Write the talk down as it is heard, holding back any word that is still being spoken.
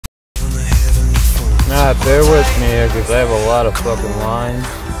Nah, bear with me here because I have a lot of fucking lines.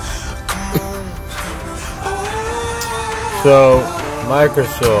 So,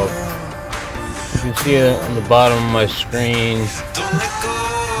 Microsoft, you can see it on the bottom of my screen,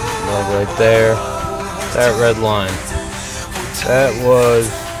 right there, that red line. That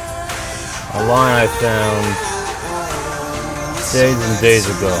was a line I found days and days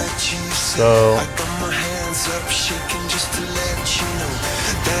ago. So,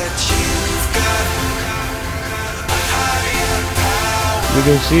 you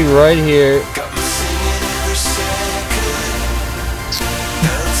can see right here,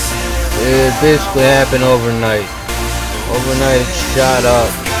 it basically happened overnight. Overnight it shot up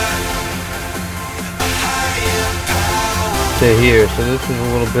to here. So this is a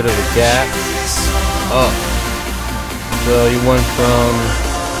little bit of a gap up. So you went from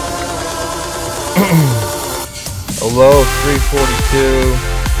a low of 342,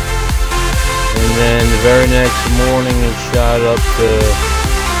 and then the very next morning it shot up to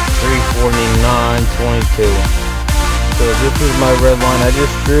 349.22. So this is my red line. I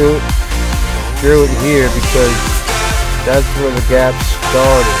just drew it here because that's where the gap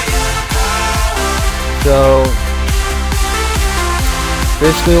started. So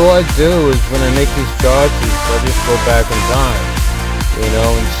basically all I do is when I make these charts is I just go back in time, you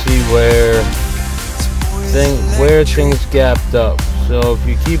know, and see where things gapped up. So if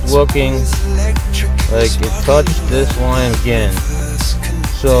you keep looking, like it touched this line again.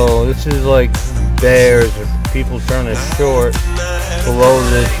 So this is like bears or people turning short below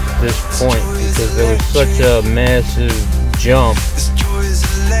this point because there was such a massive jump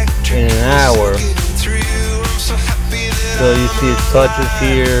in an hour. So you see it touches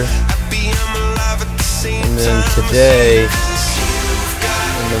here, and then today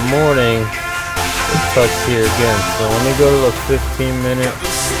in the morning it touched here again. So let me go to the 15-minute.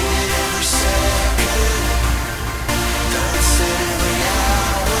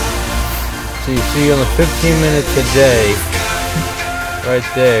 So you see on the 15-minute today, right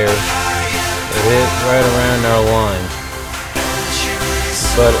there, it hit right around our line.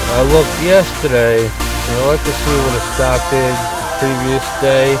 But I looked yesterday, and I like to see what a stock did the previous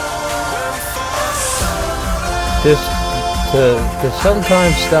day. Because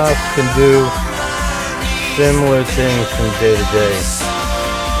sometimes stocks can do similar things from day to day.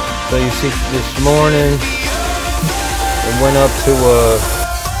 So you see this morning, it went up to a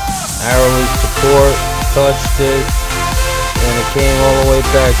hourly support, touched it, and it came all the way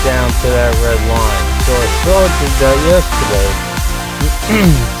back down to that red line. So I saw it did that yesterday.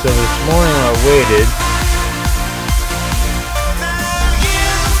 So this morning I waited,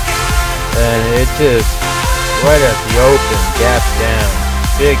 and it just, right at the open, gap down,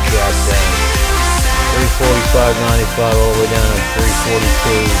 big gap down, 345.95 all the way down to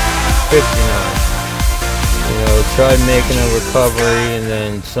 342.59. You know, tried making a recovery, and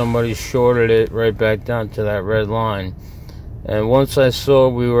then somebody shorted it right back down to that red line. And once I saw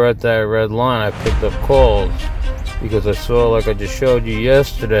we were at that red line, I picked up calls because I saw, like I just showed you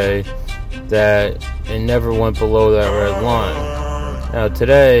yesterday, that it never went below that red line. Now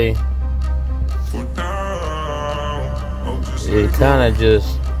today, it kind of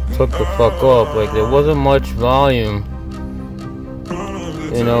just took the fuck off. Like there wasn't much volume.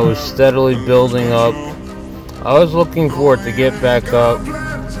 You know, it was steadily building up. I was looking for it to get back up.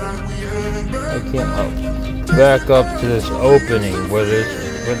 Back up to this opening where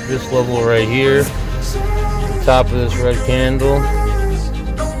this level right here, the top of this red candle,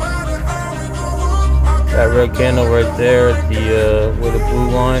 that red candle right there at the where the blue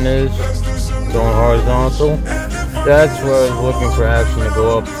line is going horizontal. That's where I was looking for action to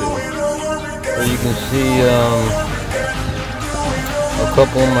go up to. So you can see a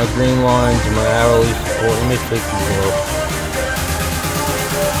couple of my green lines and my hourly support. Let me take these off.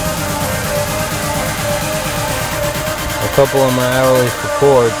 A couple of my hourly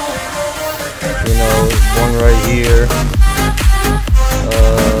supports, you know, one right here,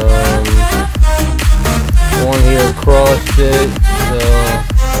 one here across it. So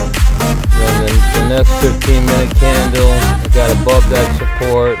then the next 15-minute candle, I got above that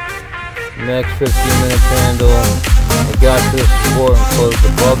support. Next 15-minute candle, I got to the support and closed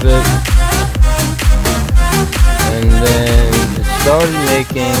above it, and then it started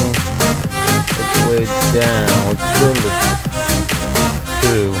making its way down. Let's go to the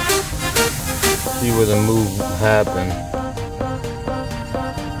 2, see where the move happened.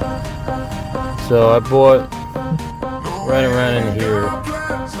 So I bought right around in here,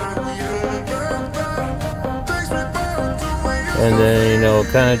 and then, you know,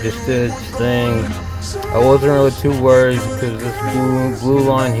 kind of just did its thing. I wasn't really too worried because this blue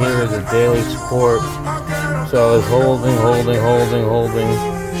line here is a daily support. So I was holding.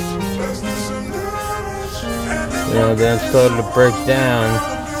 You know, then it started to break down.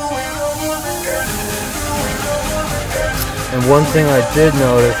 And one thing I did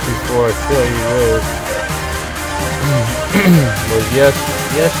notice before I show you this was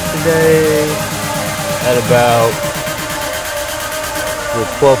yesterday at about the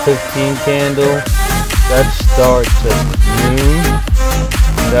 12:15 candle, that starts at noon.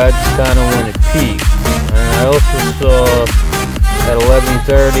 That's kind of when it peaked. And I also saw at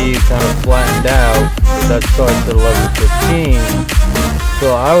 11:30 kind of flattened out, but that starts at 11:15.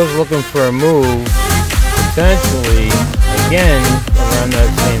 So I was looking for a move, potentially, again, around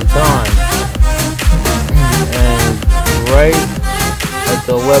that same time. And right at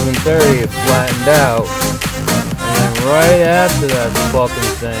the 11:30 it flattened out. And right after that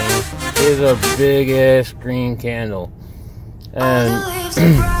fucking thing is a big ass green candle. And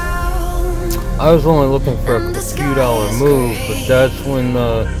I was only looking for a few dollar move, but that's when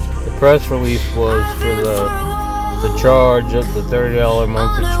the press release was for the charge of the $30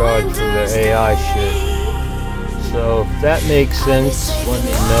 monthly charge for their AI shit. So if that makes sense, let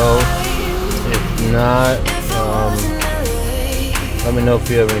me know. If not, let me know if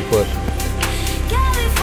you have any questions.